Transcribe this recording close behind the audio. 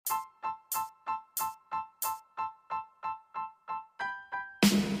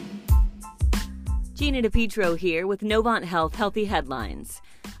Gina DePietro here with Novant Health Healthy Headlines.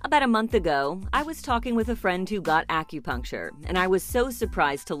 About a month ago, I was talking with a friend who got acupuncture, and I was so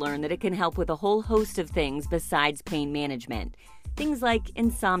surprised to learn that it can help with a whole host of things besides pain management. Things like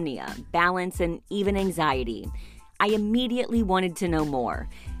insomnia, balance, and even anxiety. I immediately wanted to know more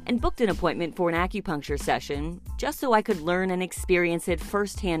and booked an appointment for an acupuncture session just so I could learn and experience it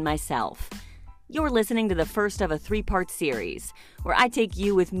firsthand myself. You're listening to the first of a 3-part series where I take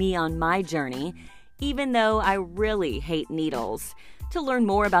you with me on my journey, even though I really hate needles, to learn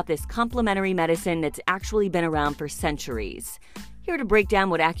more about this complementary medicine that's actually been around for centuries. Here to break down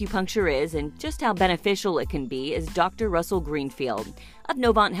what acupuncture is and just how beneficial it can be is Dr. Russell Greenfield of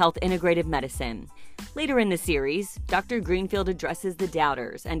Novant Health Integrative Medicine. Later in the series, Dr. Greenfield addresses the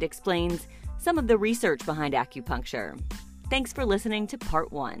doubters and explains some of the research behind acupuncture. Thanks for listening to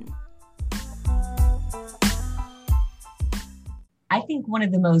Part 1. I think one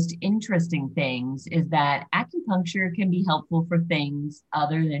of the most interesting things is that acupuncture can be helpful for things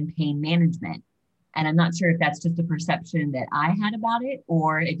other than pain management. And I'm not sure if that's just a perception that I had about it,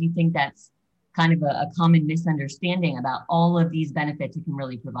 or if you think that's kind of a common misunderstanding about all of these benefits it can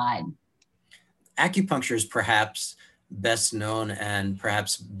really provide. Acupuncture is perhaps best known and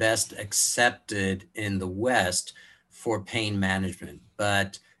perhaps best accepted in the West for pain management,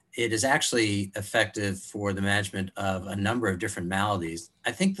 but it is actually effective for the management of a number of different maladies.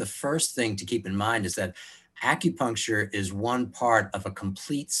 I think the first thing to keep in mind is that acupuncture is one part of a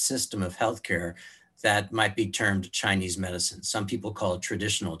complete system of healthcare that might be termed Chinese medicine. Some people call it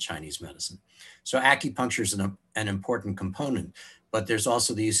traditional Chinese medicine. So acupuncture is an important component, but there's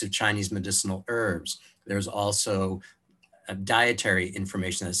also the use of Chinese medicinal herbs. There's also a dietary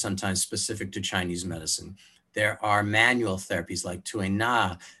information that's sometimes specific to Chinese medicine. There are manual therapies like Tui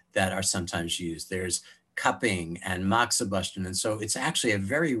Na that are sometimes used. There's cupping and moxibustion. And so it's actually a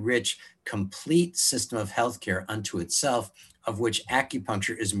very rich, complete system of healthcare unto itself, of which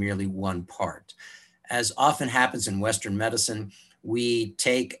acupuncture is merely one part. As often happens in Western medicine, we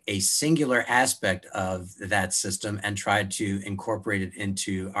take a singular aspect of that system and try to incorporate it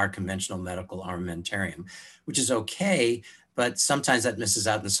into our conventional medical armamentarium, which is okay, but sometimes that misses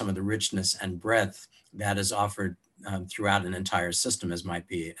out on some of the richness and breadth that is offered throughout an entire system, as might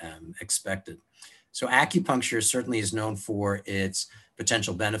be expected. So acupuncture certainly is known for its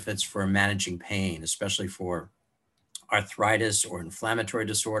potential benefits for managing pain, especially for arthritis or inflammatory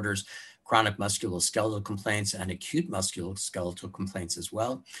disorders, chronic musculoskeletal complaints, and acute musculoskeletal complaints as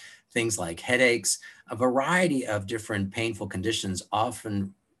well. Things like headaches, a variety of different painful conditions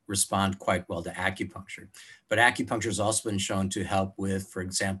often respond quite well to acupuncture. But acupuncture has also been shown to help with, for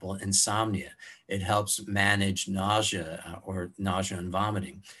example, insomnia. It helps manage nausea or nausea and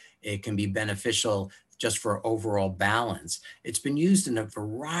vomiting. It can be beneficial just for overall balance. It's been used in a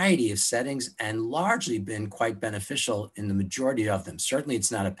variety of settings and largely been quite beneficial in the majority of them. Certainly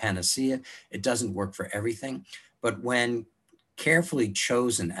it's not a panacea. It doesn't work for everything, but when carefully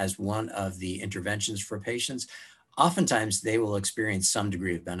chosen as one of the interventions for patients, oftentimes they will experience some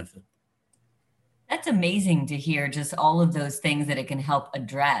degree of benefit. That's amazing to hear, just all of those things that it can help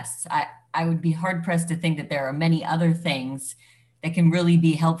address. I would be hard pressed to think that there are many other things that can really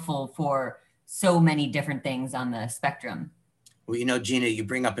be helpful for so many different things on the spectrum. Well, you know, Gina, you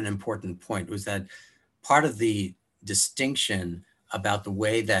bring up an important point, was that part of the distinction about the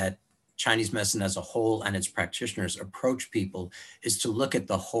way that Chinese medicine as a whole and its practitioners approach people is to look at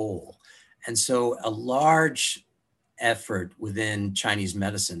the whole. And so a large effort within Chinese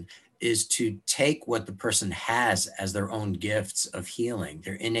medicine is to take what the person has as their own gifts of healing,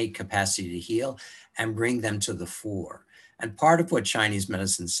 their innate capacity to heal, and bring them to the fore. And part of what Chinese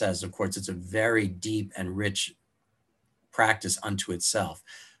medicine says, of course, it's a very deep and rich practice unto itself.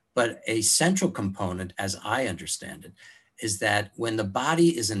 But a central component, as I understand it, is that when the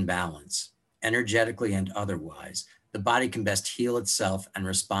body is in balance, energetically and otherwise, the body can best heal itself and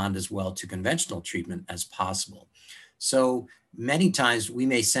respond as well to conventional treatment as possible. So many times we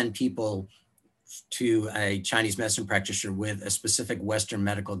may send people to a Chinese medicine practitioner with a specific Western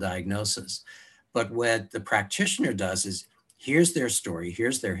medical diagnosis. But what the practitioner does is, here's their story,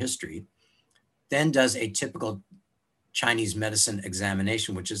 here's their history, then does a typical Chinese medicine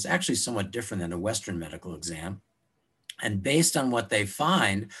examination, which is actually somewhat different than a Western medical exam. And based on what they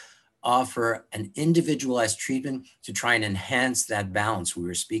find, offer an individualized treatment to try and enhance that balance we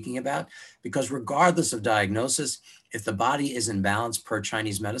were speaking about. Because regardless of diagnosis, if the body is in balance per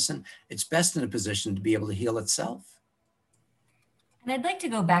Chinese medicine, it's best in a position to be able to heal itself. And I'd like to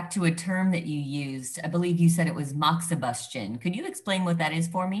go back to a term that you used. I believe you said it was moxibustion. Could you explain what that is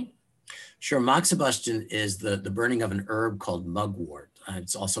for me? Sure. Moxibustion is the burning of an herb called mugwort.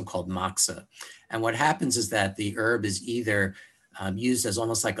 It's also called moxa. And what happens is that the herb is either used as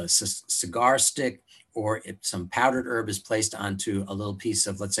almost like a cigar stick, or if some powdered herb is placed onto a little piece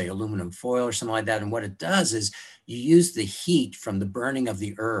of, let's say, aluminum foil or something like that. And what it does is you use the heat from the burning of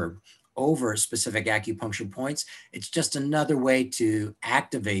the herb over specific acupuncture points. It's just another way to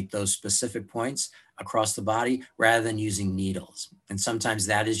activate those specific points across the body rather than using needles. And sometimes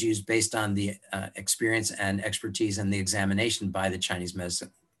that is used based on the experience and expertise and the examination by the Chinese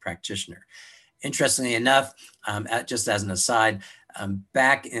medicine practitioner. Interestingly enough, just as an aside,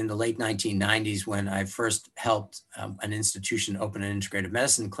 back in the late 1990s, when I first helped an institution open an integrative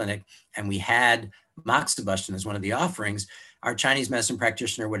medicine clinic, and we had moxibustion as one of the offerings, our Chinese medicine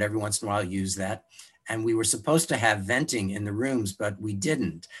practitioner would every once in a while use that. And we were supposed to have venting in the rooms, but we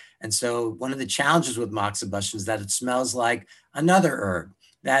didn't. And so one of the challenges with moxibustion is that it smells like another herb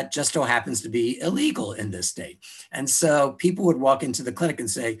that just so happens to be illegal in this state. And so people would walk into the clinic and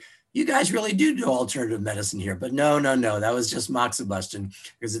say, you guys really do alternative medicine here. But no, that was just moxibustion,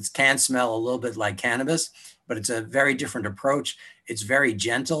 because it can smell a little bit like cannabis, but it's a very different approach. It's very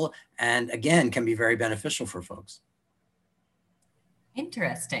gentle, and again, can be very beneficial for folks.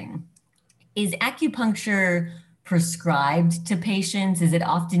 Interesting. Is acupuncture prescribed to patients? Is it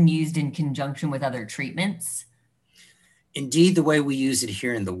often used in conjunction with other treatments? Indeed, the way we use it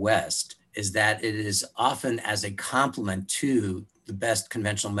here in the West is that it is often as a complement to the best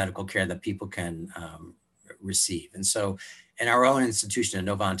conventional medical care that people can receive. And so in our own institution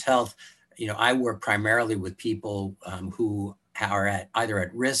at Novant Health, I work primarily with people who are either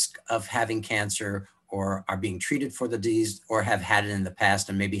at risk of having cancer, or are being treated for the disease, or have had it in the past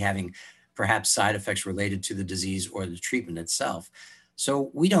and maybe having perhaps side effects related to the disease or the treatment itself.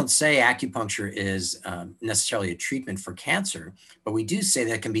 So we don't say acupuncture is necessarily a treatment for cancer, but we do say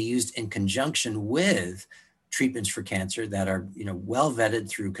that it can be used in conjunction with treatments for cancer that are well vetted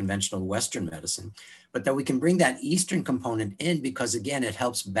through conventional Western medicine, but that we can bring that Eastern component in because, again, it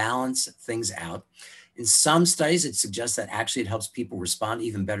helps balance things out. In some studies, it suggests that actually it helps people respond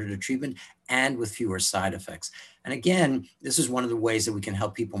even better to treatment and with fewer side effects. And again, this is one of the ways that we can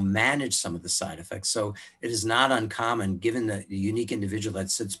help people manage some of the side effects. So it is not uncommon, given the unique individual that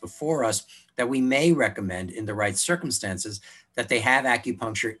sits before us, that we may recommend in the right circumstances that they have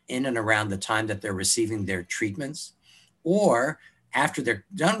acupuncture in and around the time that they're receiving their treatments, or after they're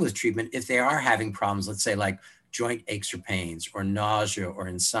done with treatment, if they are having problems, let's say like joint aches or pains, or nausea, or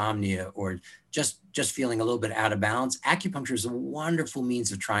insomnia, or just feeling a little bit out of balance. Acupuncture is a wonderful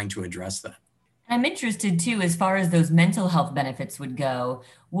means of trying to address that. I'm interested too, as far as those mental health benefits would go,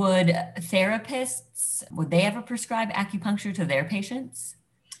 would therapists, would they ever prescribe acupuncture to their patients?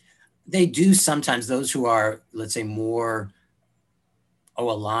 They do sometimes. Those who are, let's say, more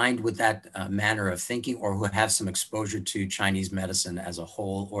aligned with that manner of thinking, or who have some exposure to Chinese medicine as a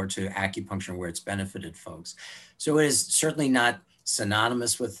whole, or to acupuncture where it's benefited folks. So it is certainly not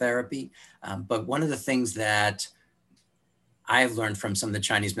synonymous with therapy. But one of the things that I've learned from some of the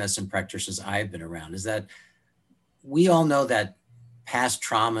Chinese medicine practitioners I've been around is that we all know that past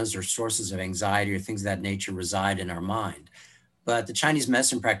traumas or sources of anxiety or things of that nature reside in our mind. But the Chinese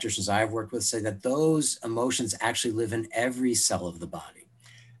medicine practitioners I've worked with say that those emotions actually live in every cell of the body.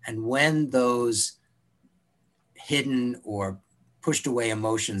 And when those hidden or pushed away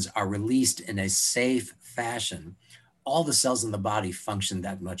emotions are released in a safe fashion, all the cells in the body function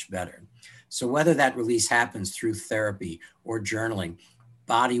that much better. So whether that release happens through therapy or journaling,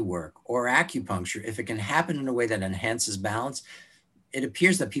 body work, or acupuncture, if it can happen in a way that enhances balance, it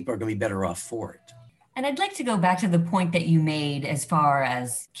appears that people are going to be better off for it. And I'd like to go back to the point that you made as far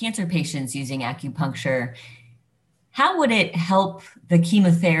as cancer patients using acupuncture. How would it help the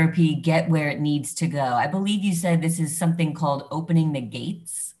chemotherapy get where it needs to go? I believe you said this is something called opening the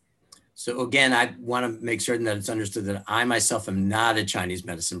gates. So again, I want to make certain that it's understood that I myself am not a Chinese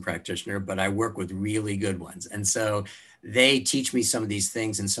medicine practitioner, but I work with really good ones. And so they teach me some of these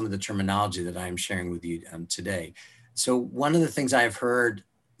things and some of the terminology that I'm sharing with you today. So one of the things I've heard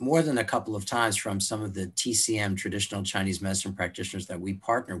more than a couple of times from some of the TCM, traditional Chinese medicine practitioners that we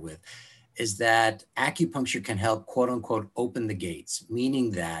partner with, is that acupuncture can help, quote unquote, open the gates, meaning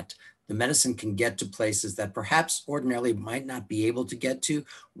that the medicine can get to places that perhaps ordinarily might not be able to get to,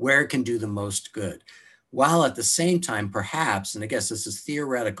 where it can do the most good. While at the same time, perhaps, and I guess this is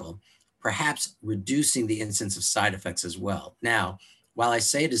theoretical, perhaps reducing the incidence of side effects as well. Now, while I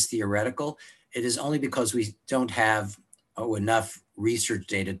say it is theoretical, it is only because we don't have enough research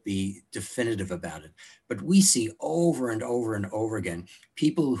data to be definitive about it. But we see over and over and over again,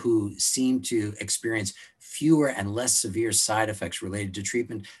 people who seem to experience fewer and less severe side effects related to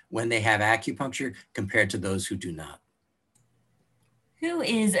treatment when they have acupuncture compared to those who do not. Who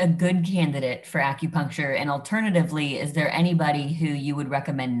is a good candidate for acupuncture? And alternatively, is there anybody who you would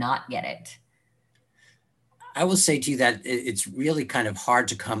recommend not get it? I will say to you that it's really kind of hard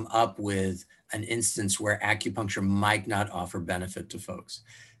to come up with an instance where acupuncture might not offer benefit to folks.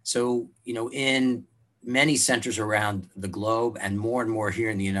 So, in many centers around the globe and more here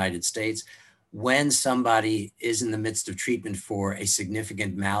in the United States, when somebody is in the midst of treatment for a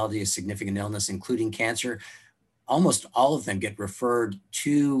significant malady, a significant illness, including cancer, almost all of them get referred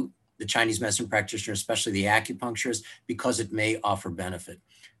to the Chinese medicine practitioner, especially the acupuncturist, because it may offer benefit.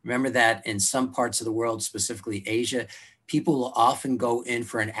 Remember that in some parts of the world, specifically Asia, people will often go in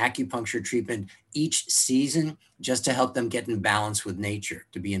for an acupuncture treatment each season just to help them get in balance with nature,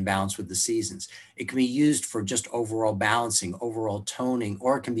 to be in balance with the seasons. It can be used for just overall balancing, overall toning,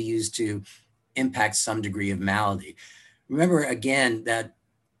 or it can be used to impact some degree of malady. Remember again that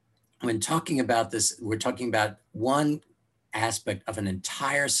when talking about this, we're talking about one aspect of an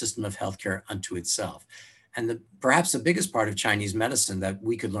entire system of healthcare unto itself. And perhaps the biggest part of Chinese medicine that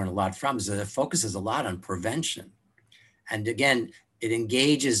we could learn a lot from is that it focuses a lot on prevention. And again, it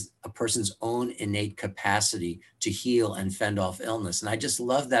engages a person's own innate capacity to heal and fend off illness. And I just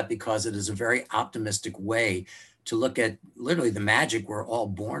love that because it is a very optimistic way to look at literally the magic we're all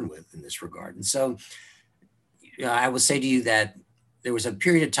born with in this regard. And so I will say to you that there was a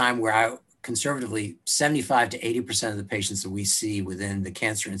period of time where conservatively 75 to 80% of the patients that we see within the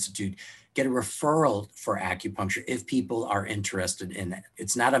Cancer Institute get a referral for acupuncture if people are interested in it.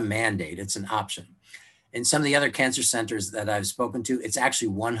 It's not a mandate, it's an option. In some of the other cancer centers that I've spoken to, it's actually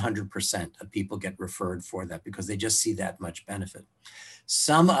 100% of people get referred for that because they just see that much benefit.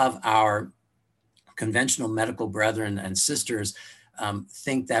 Some of our conventional medical brethren and sisters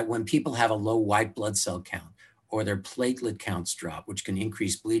think that when people have a low white blood cell count or their platelet counts drop, which can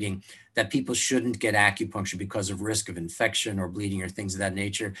increase bleeding, that people shouldn't get acupuncture because of risk of infection or bleeding or things of that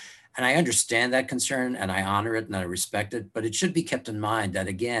nature. And I understand that concern and I honor it and I respect it, but it should be kept in mind that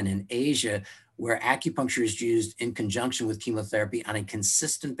again, in Asia, where acupuncture is used in conjunction with chemotherapy on a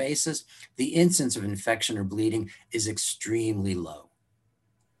consistent basis, the incidence of infection or bleeding is extremely low.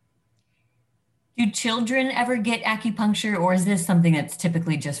 Do children ever get acupuncture, or is this something that's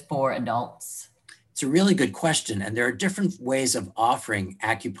typically just for adults? It's a really good question. And there are different ways of offering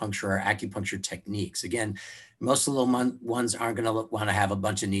acupuncture or acupuncture techniques. Again, most of the little ones aren't going to want to have a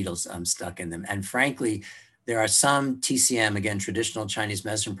bunch of needles stuck in them. And frankly, there are some TCM, again, traditional Chinese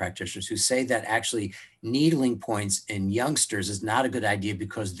medicine practitioners who say that actually needling points in youngsters is not a good idea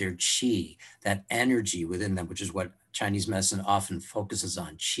because their qi, that energy within them, which is what Chinese medicine often focuses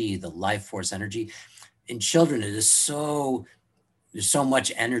on, qi, the life force energy. In children, there's so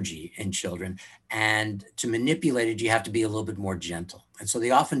much energy in children. And to manipulate it, you have to be a little bit more gentle. And so they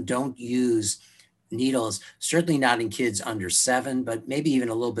often don't use needles, certainly not in kids under 7, but maybe even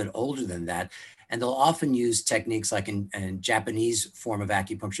a little bit older than that. And they'll often use techniques like in Japanese form of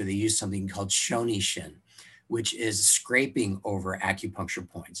acupuncture, they use something called shonishin, which is scraping over acupuncture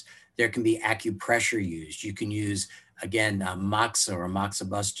points. There can be acupressure used. You can use, again, moxa or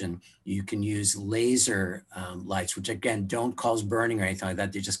moxibustion. You can use laser lights, which again, don't cause burning or anything like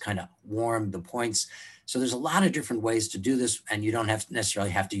that. They just kind of warm the points. So there's a lot of different ways to do this, and you don't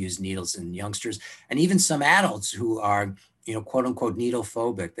necessarily have to use needles in youngsters. And even some adults who are, quote unquote, needle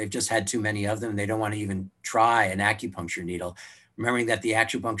phobic, they've just had too many of them. They don't want to even try an acupuncture needle. Remembering that the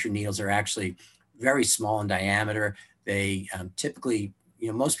acupuncture needles are actually very small in diameter. They typically,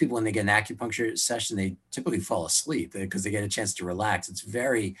 most people when they get an acupuncture session, they typically fall asleep because they get a chance to relax. It's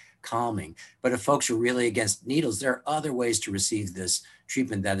very calming. But if folks are really against needles, there are other ways to receive this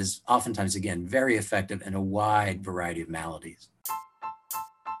treatment that is oftentimes, again, very effective in a wide variety of maladies.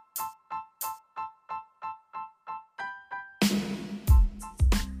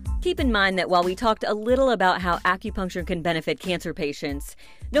 Keep in mind that while we talked a little about how acupuncture can benefit cancer patients,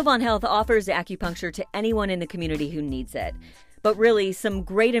 Novant Health offers acupuncture to anyone in the community who needs it. But really, some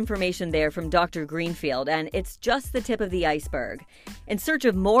great information there from Dr. Greenfield, and it's just the tip of the iceberg. In search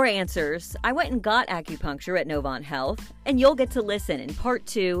of more answers, I went and got acupuncture at Novant Health, and you'll get to listen in part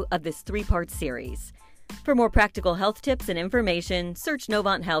 2 of this 3-part series. For more practical health tips and information, search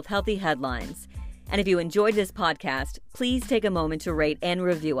Novant Health Healthy Headlines. And if you enjoyed this podcast, please take a moment to rate and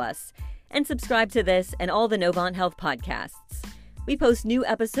review us, and subscribe to this and all the Novant Health podcasts. We post new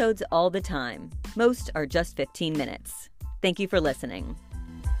episodes all the time. Most are just 15 minutes. Thank you for listening.